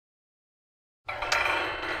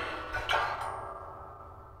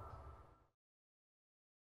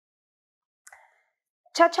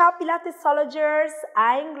Ciao ciao Pilatesologers,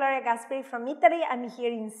 I'm Gloria Gasperi from Italy. I'm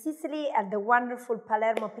here in Sicily at the wonderful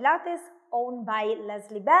Palermo Pilates, owned by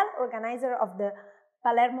Leslie Bell, organizer of the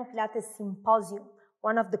Palermo Pilates Symposium,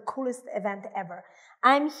 one of the coolest events ever.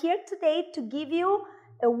 I'm here today to give you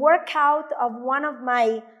a workout of one of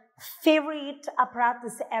my favorite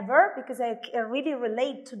apparatus ever, because I can really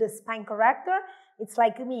relate to the spine corrector. It's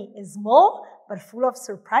like me, it's small but full of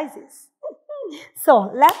surprises. So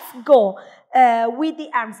let's go with the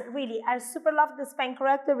arms. Really, I super love the spine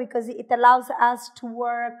corrector because it allows us to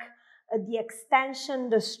work the extension,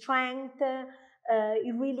 the strength.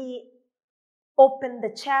 It really opens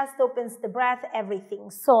the chest, opens the breath, everything.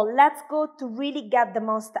 So let's go to really get the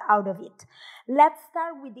most out of it. Let's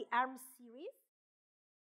start with the arm series.